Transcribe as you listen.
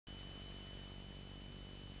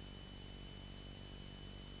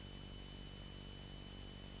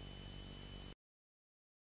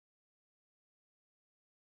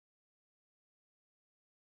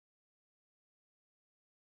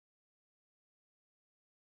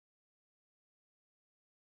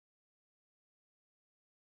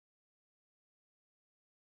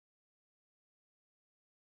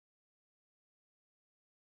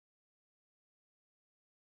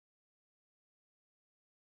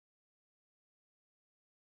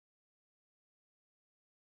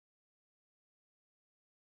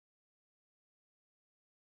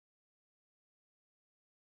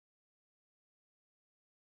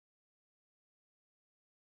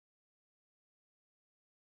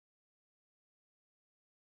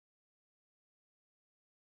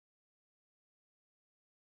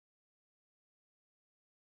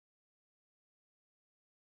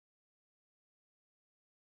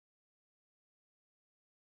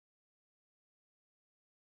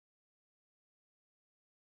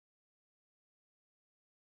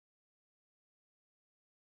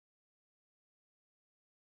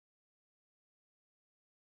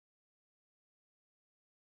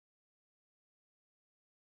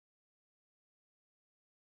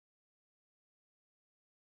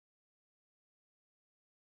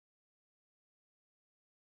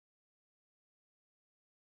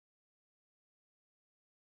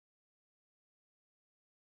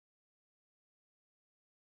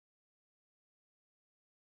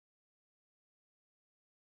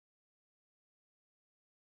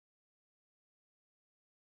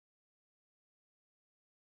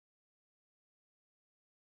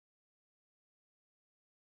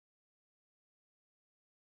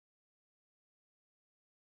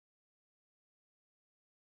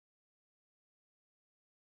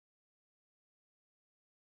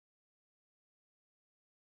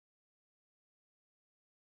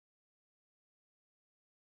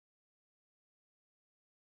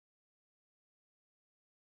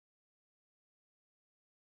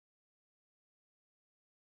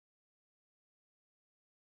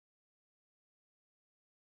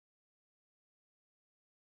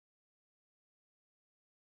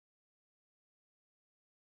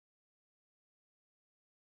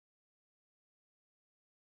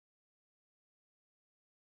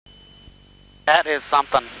That is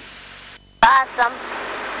something. Awesome.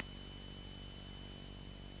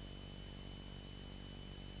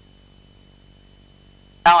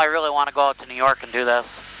 Now I really want to go out to New York and do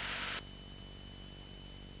this.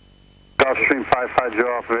 Gulfstream 550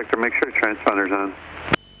 Alpha Victor, make sure transponder's on.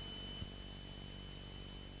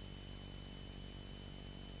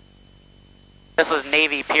 This is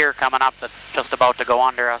Navy Pier coming up that's just about to go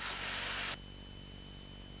under us.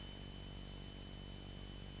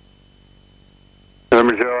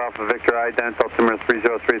 November 0 Alpha Victor, ident, altimeter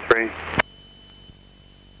 3033.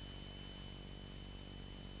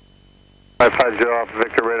 550 Alpha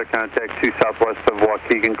Victor, radar contact 2 southwest of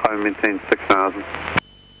Waukegan, climb maintain 6,000.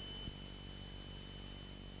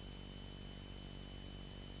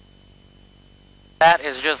 That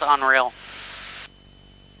is just unreal.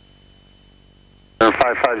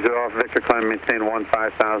 550 Alpha Victor, climb maintain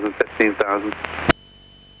 15,000, 15,000.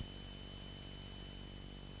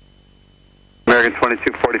 American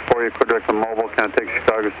 2244, your direct to mobile, contact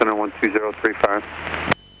Chicago Center 12035.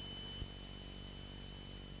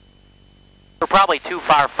 We're probably too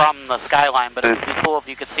far from the skyline, but it'd be cool if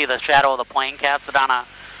you could see the shadow of the plane casted on a,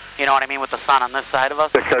 you know what I mean, with the sun on this side of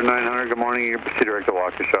us. Sixer 900, good morning, you proceed direct to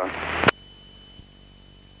Waukesha.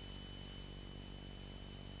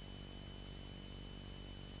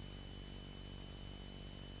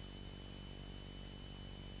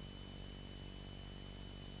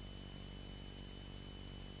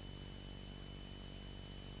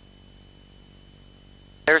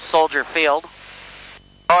 There's Soldier Field.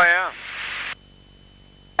 Oh yeah.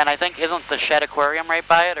 And I think, isn't the Shed Aquarium right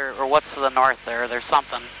by it, or what's to the north there? There's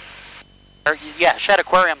something. Or, yeah, Shed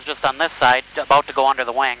Aquarium's just on this side, about to go under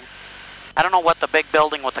the wing. I don't know what the big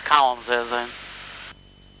building with the columns is.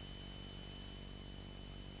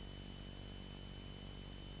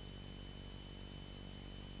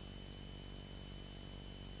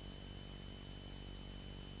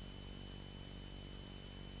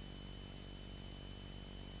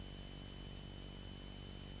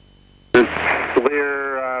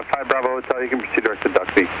 Lear 5 Bravo Hotel, you can proceed direct to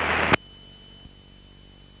Duck Beach.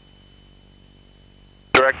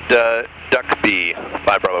 Direct Duck B, 5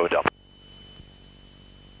 Bravo Hotel.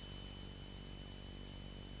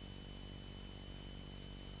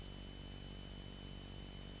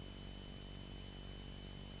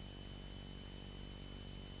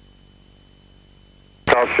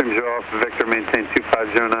 Gulfstream 0 Alpha Victor, maintain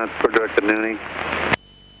 250 knots, go direct to Noonie.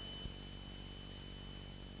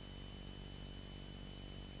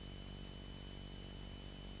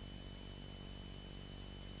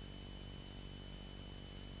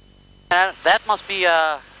 That must be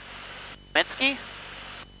Mitski?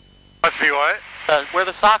 Must be what? Where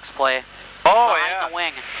the Sox play. Oh behind yeah. the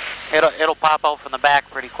wing. It'll pop out from the back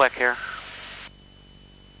pretty quick here.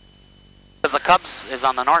 Because the Cubs is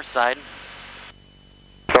on the north side.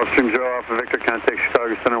 Gulfstream 0 Alpha Victor, contact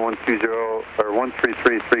Chicago Center 120 or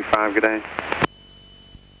 13335, good day.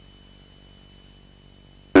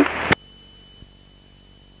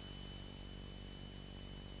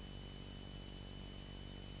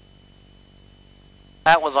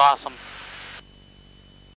 That was awesome.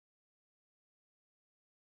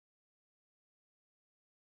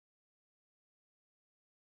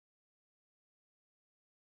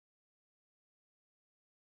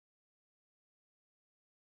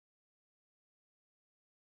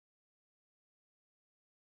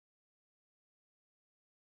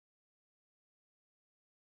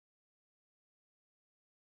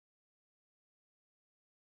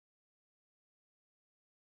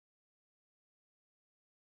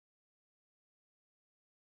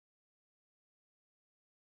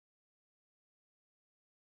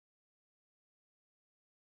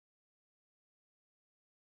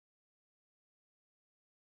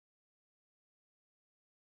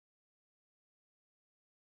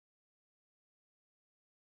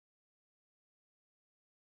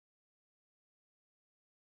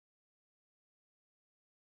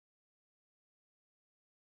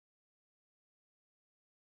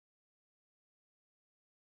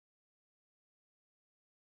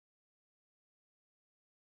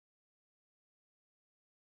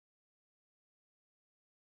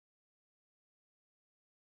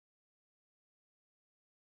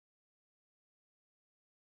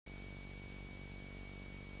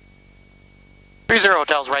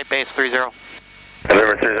 Hotel's right base, 30.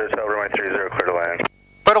 November 30 Hotel, runway 30, clear to land.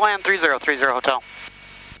 Clear to land, 3030 Hotel.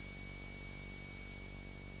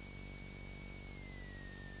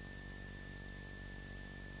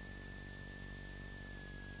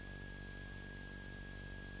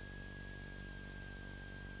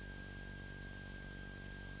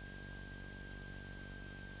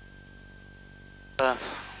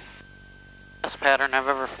 This. pattern I've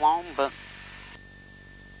ever flown, but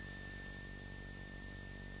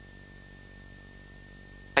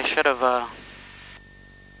I should have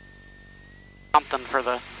something for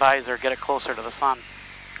the visor, get it closer to the sun.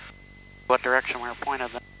 What direction we were pointed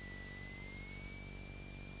then.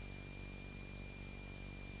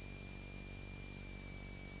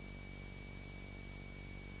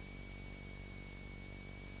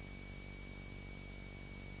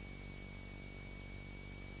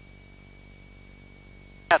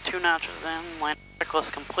 Got 2 notches in, landing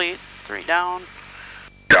checklist complete, 3 down.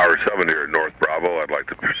 Tower 7 here at North Bravo. I'd like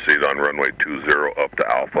to proceed on runway 20 up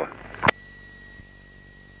to Alpha.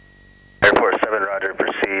 Airport 7, roger,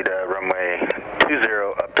 proceed runway 20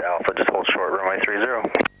 up to Alpha, just hold short, runway 30.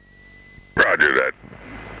 Roger that.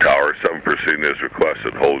 Tower 7 proceeding as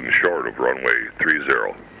requested, holding short of runway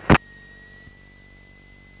 30.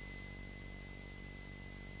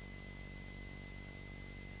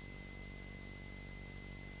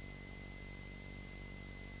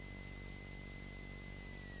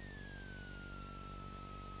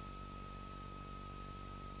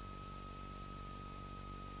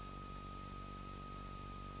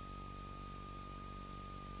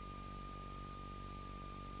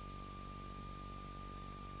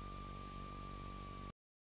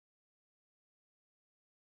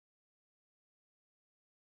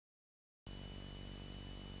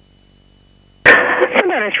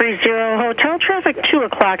 Center 30 Hotel, traffic 2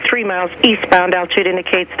 o'clock, 3 miles eastbound, altitude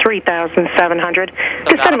indicates 3,700.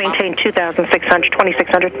 Descend and maintain 2,600,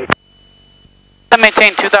 2,600. Then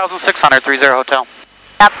maintain 2,600, 30 Hotel.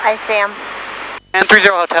 Yep, I see him. And 30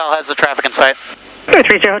 Hotel has the traffic in sight.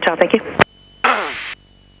 30 Hotel, thank you.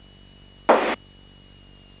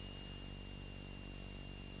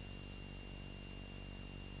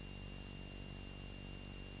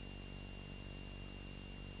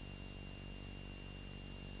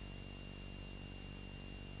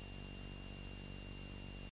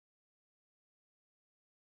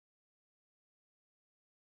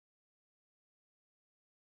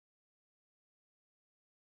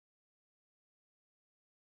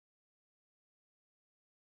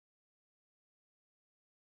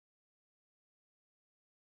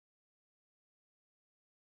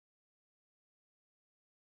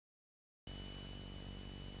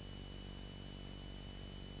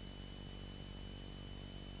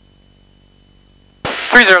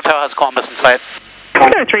 Hotel has Columbus in sight.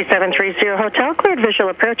 Center 3730 Hotel, cleared visual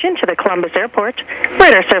approach into the Columbus Airport.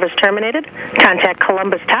 Radar service terminated. Contact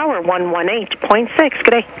Columbus Tower 118.6.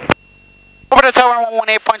 Good day. Over to Tower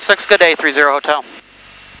 118.6, good day, 30 Hotel.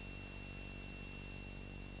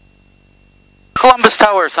 Columbus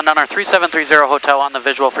Tower, send on our 3730 Hotel on the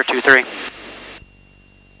visual for 23.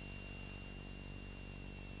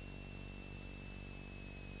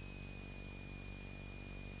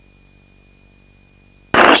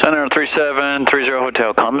 Center 3730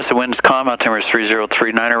 Hotel, Columbus, the wind's calm, altimeter is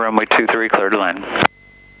 3039, runway 23, clear to land.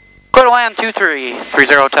 Clear to land, 23,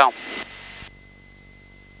 30 Hotel.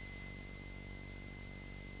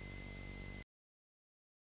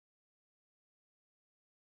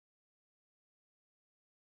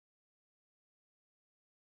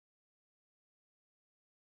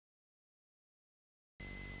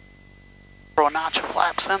 Throw a notch of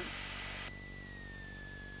flaps in.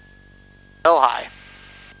 So high.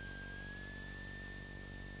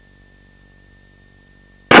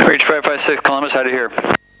 Reach 556 Columbus, out of here.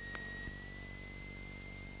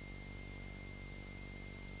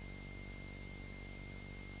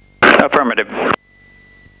 Affirmative.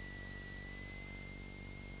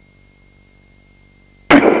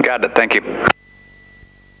 Got it, thank you.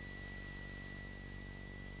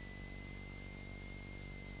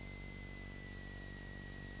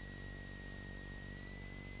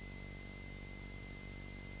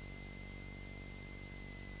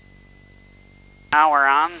 Now we're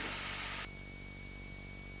on.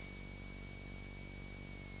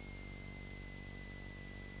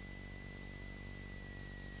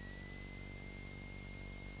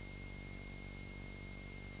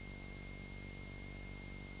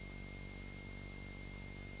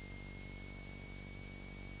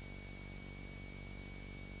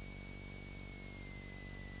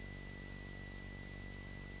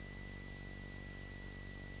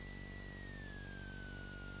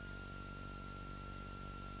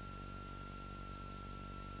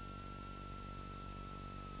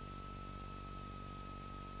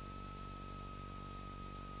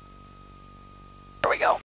 There we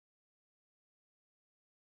go.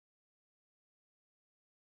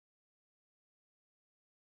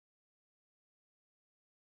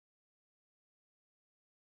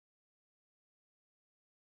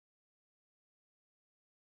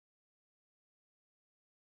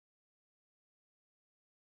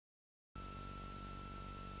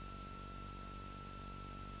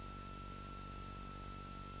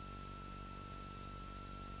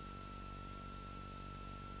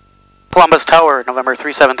 Columbus Tower, November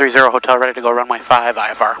 3730 Hotel, ready to go runway 5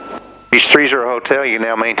 IFR. East 30 Hotel, you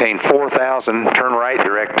now maintain 4,000, turn right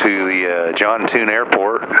direct to the John Toon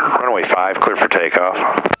Airport, runway 5, clear for takeoff.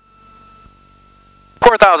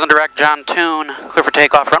 4,000 direct John Toon, clear for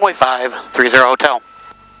takeoff, runway 5, 30 Hotel.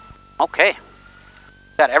 Okay,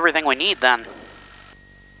 got everything we need then.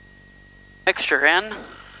 Mixture in,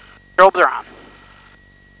 strobes are on.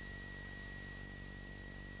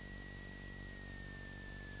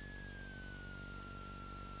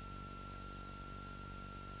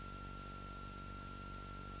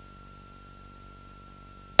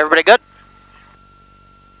 Everybody good?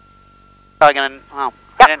 Probably gonna, oh, yep.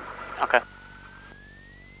 I didn't, okay.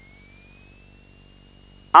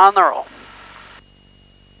 On the roll.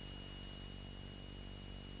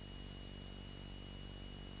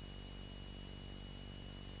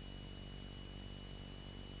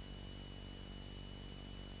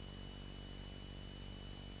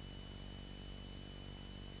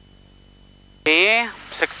 E,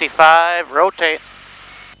 65, rotate.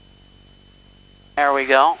 There we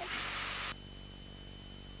go.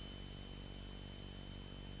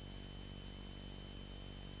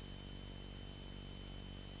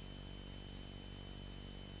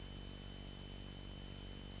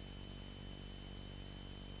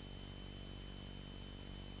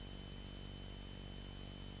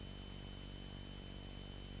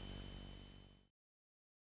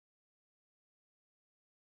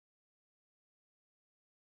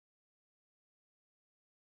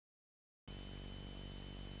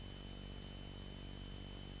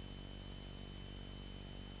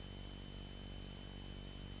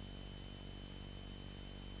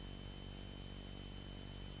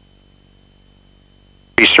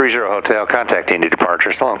 East 30 Hotel, contact Indy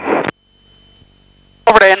departure, so long.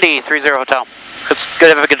 Over to Indy 30 Hotel.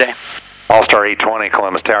 Good, have a good day. All-Star 820,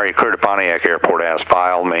 Columbus Tower, you clear to Pontiac Airport as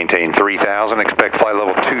filed, maintain 3,000, expect flight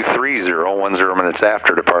level 230, 10 minutes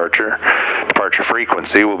after departure. Departure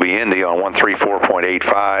frequency will be Indy on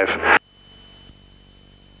 134.85.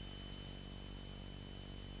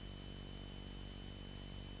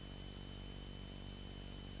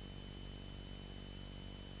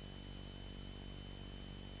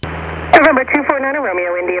 November 249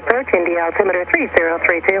 Romeo, Indy approach, Indy altimeter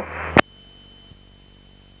 3032.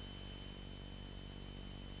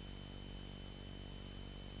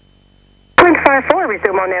 Wind 54,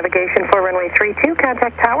 resume on navigation for runway 32,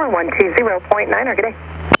 contact tower 120.9, good day.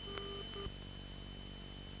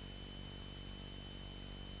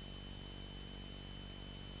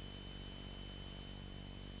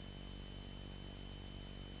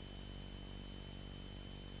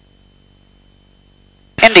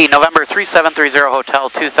 Indy, November 3730 Hotel,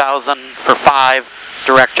 2000 for 5,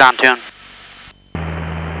 direct John Toon.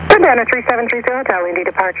 Good down to 3730 Hotel, Indy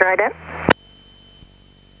departure, ident.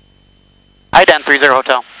 Ident 30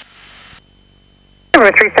 Hotel.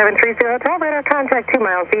 November 3730 Hotel, radar contact 2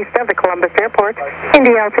 miles east of the Columbus Airport,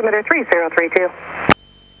 Indy altimeter 3032.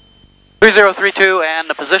 3032 and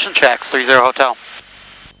the position checks, 30 Hotel.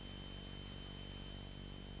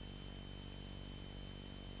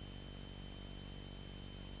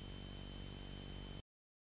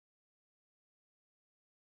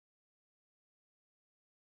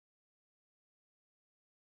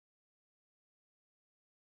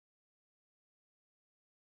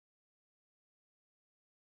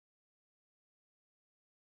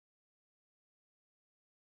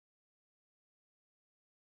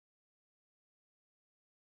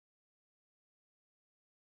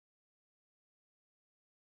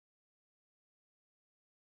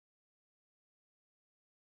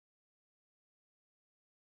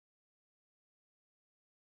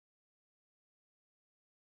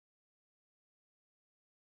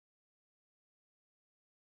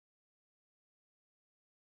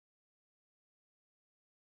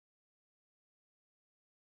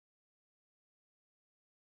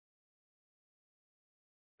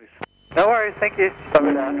 No worries, thank you.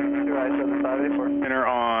 Coming down. 2 eyes on the 584. Enter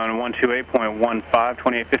on 128.15,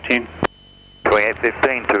 2815.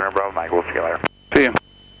 2815, 200 Bravo, Mike. We'll see you later. See you.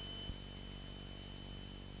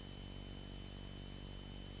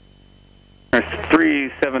 There's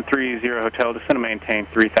 3730 Hotel, descend and maintain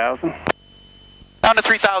 3000. Down to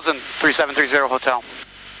 3000, 3730 Hotel.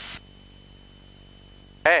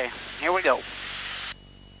 Hey, here we go.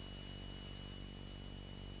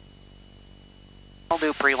 I'll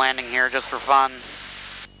do pre-landing here just for fun.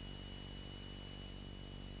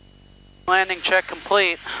 Landing check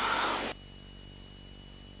complete.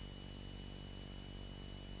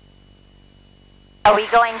 Are we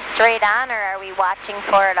going straight on, or are we watching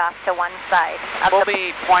for it off to one side? We'll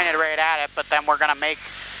be pointed right at it, but then we're going to make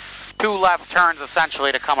 2 left turns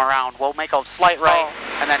essentially to come around. We'll make a slight right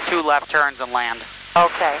and then 2 left turns and land.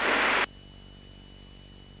 Okay.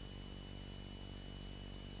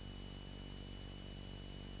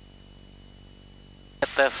 Get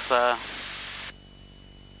this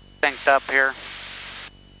synced up here.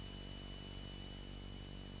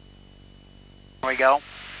 There we go.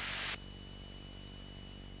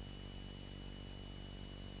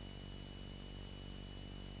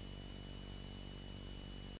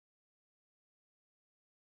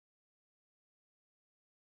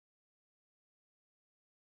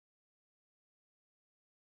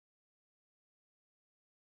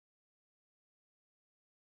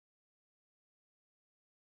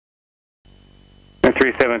 And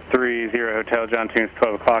 3730 Hotel, John Tunes,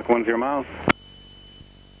 12 o'clock, 10 miles.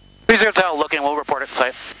 30 Hotel, looking, we'll report it in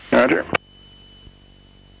sight. Roger.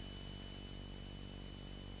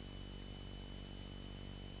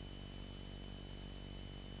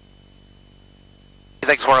 He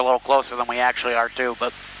thinks we're a little closer than we actually are too,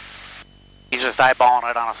 but he's just eyeballing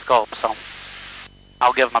it on a scope, so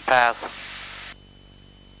I'll give him a pass.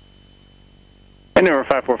 And number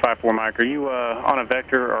 5454 Mike, are you on a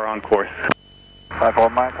vector or on course? 54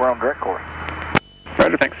 Mike, we're on direct course.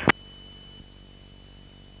 Roger, thanks.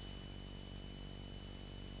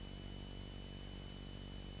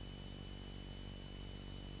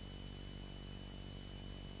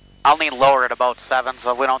 I'll need lower at about 7,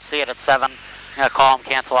 so if we don't see it at 7, I'm going to call him,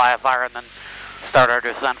 cancel IFR, and then start our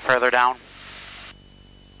descent further down.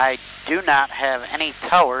 I do not have any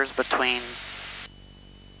towers between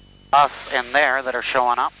us and there that are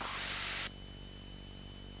showing up.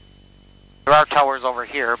 There are towers over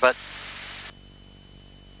here, but...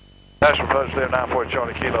 National Post there, 94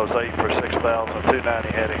 Charlie Kilo's 8 for 6,000, 290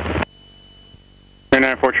 heading.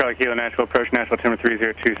 94 Charlie Kilo, Nashville, approach Nashville, timber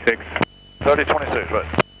 3026. 3026, right.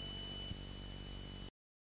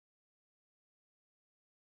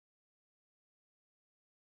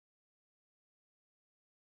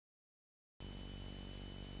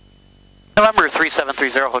 November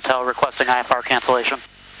 3730 Hotel requesting IFR cancellation.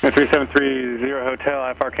 3730 Hotel,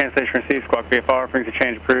 IFR cancellation received, squawk VFR, frequency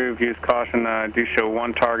change approved, use caution, do show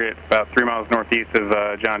 1 target about 3 miles northeast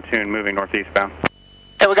of John Tune, moving northeastbound.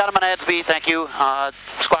 Hey, we got him on ADS-B, thank you.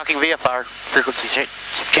 Squawking VFR, frequency,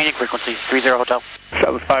 changing frequency, 30 Hotel.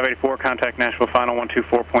 Southwest 584, contact Nashville, final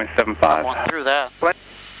 124.75. Went through that. What?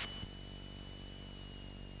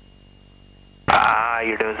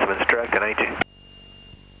 You're doing some instructing, ain't you?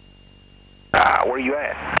 Where you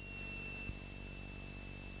at?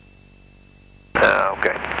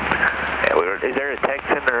 Okay. Yeah, is there a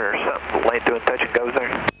Texan or something laying doing touch and goes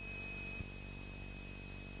there?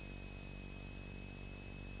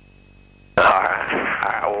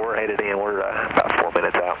 Alright, well, we're headed in. We're about 4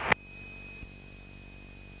 minutes out.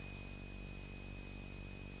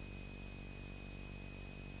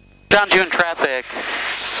 John June traffic,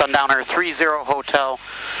 Sundowner 30 Hotel,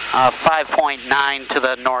 5.9 to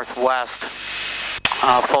the northwest.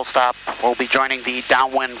 Full stop. We'll be joining the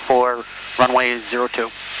downwind for runway 02.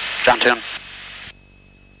 John Tune.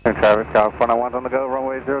 Travis, California 1's on the go,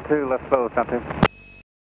 runway 02, left slow, John Tune.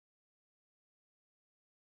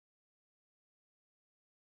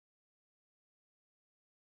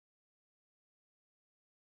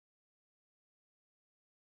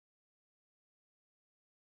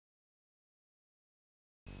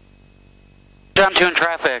 John Tune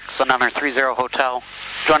traffic, Sundowner 30 Hotel,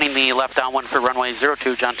 joining the left downwind for runway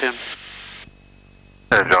 02, John Tune.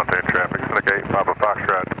 John Tune traffic, Syndicate, Papa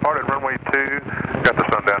Foxtrot, departed runway 2, got the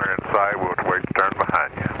Sundowner inside, we'll wait to turn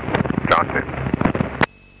behind you. John Tune.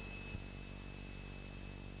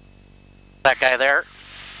 That guy there.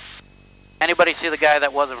 Anybody see the guy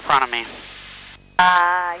that was in front of me?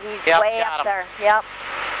 He's way up there, yep.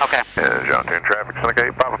 Okay. John Tune traffic,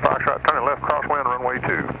 Syndicate, Papa Foxtrot, turning left crosswind, runway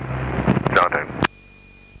 2. John Tune.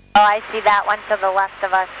 Oh, I see that one to the left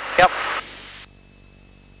of us. Yep.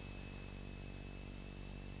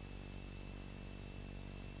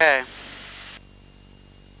 Okay.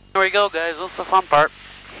 Here we go, guys. That's the fun part.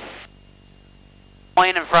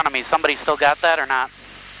 Plane in front of me. Somebody still got that or not?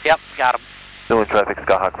 Yep, got him. Doing traffic,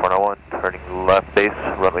 Skyhawk 401, turning left base,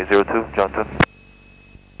 runway 02, John Tune.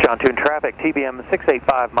 John Tune traffic, TBM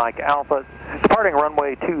 685 Mike Alpha, departing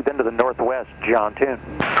runway 2, then to the northwest, John Tune.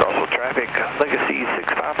 Crossville traffic, Legacy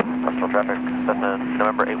 65. Crossville traffic,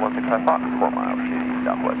 November 8165 Fox, 4 miles, shady,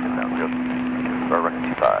 southwest, inbound,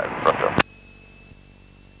 025, Crossville.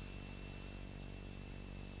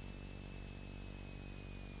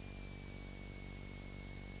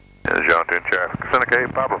 John Tune traffic,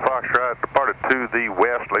 Syndicate, Papa Foxtrot, departed to the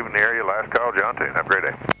west, leaving the area, last call, John Tune. Have a great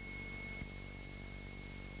day.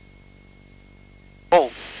 Oh,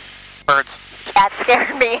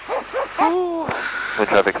 Smooth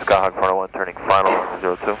traffic, Skyhawk 401, turning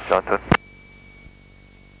final, 02, John 2.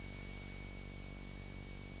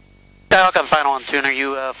 Skyhawk on final on tune. Are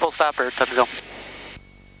you full stop or touch and go?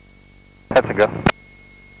 Touch and go.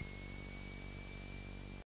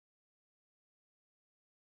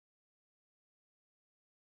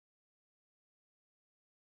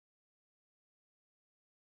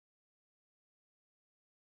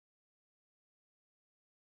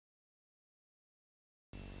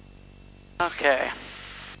 Okay.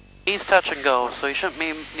 He's touch and go, so he shouldn't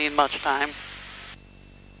need much time.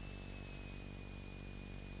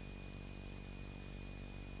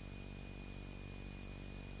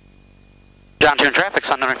 John 2 in traffic,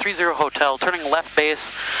 Sun number 30 Hotel, turning left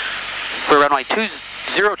base for runway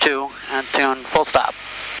 202 and tune full stop.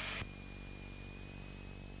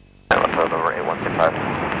 Number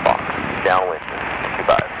 8125, Fox, downwind,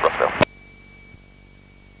 25, Russell.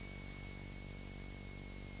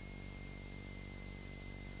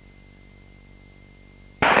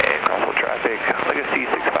 And crosswalk traffic, Legacy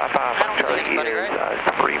 655, I don't see anybody, right?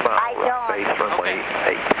 3 miles I don't. base, runway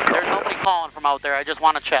Okay. 8. There's nobody calling from out there, I just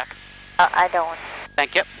want to check. I don't.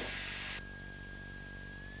 Thank you.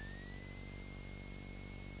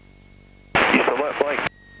 East of left flank.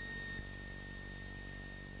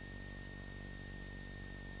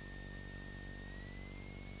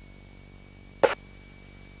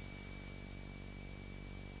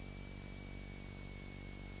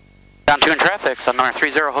 John 2 in traffic, Sun number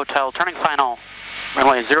 30 Hotel, turning final,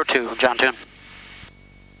 runway 02, John 2.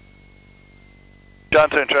 John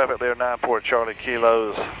 2 in traffic there, 94 Charlie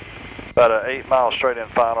Kilos. About an 8 mile straight in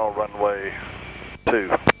final, runway 2.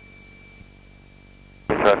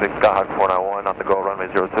 Traffic, Skyhawk 491, on the go, runway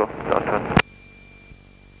 02, John 2.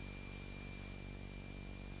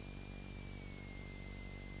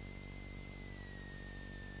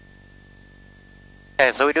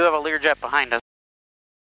 Okay, so we do have a Learjet behind us.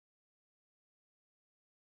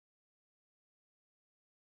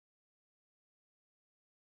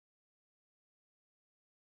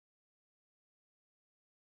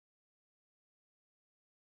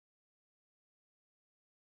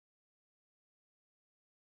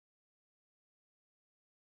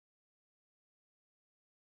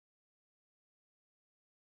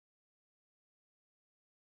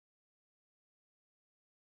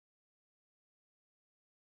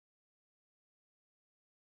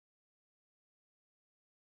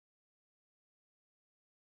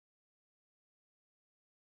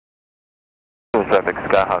 Traffic,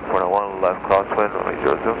 Skyhawk 401, left crosswind, runway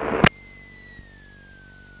 02.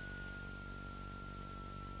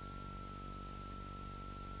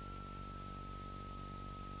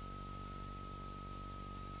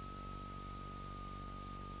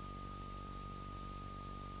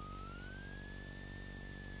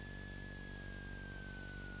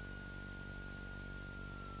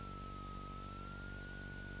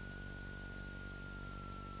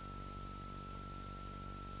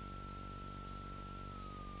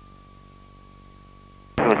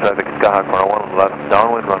 Traffic, Skyhawk 401, left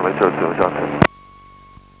downwind, runway 02, John 2.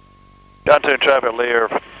 John 2 in traffic, Lear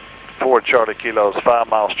 4 Charlie Kilos, 5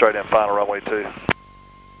 miles straight in final, runway 2.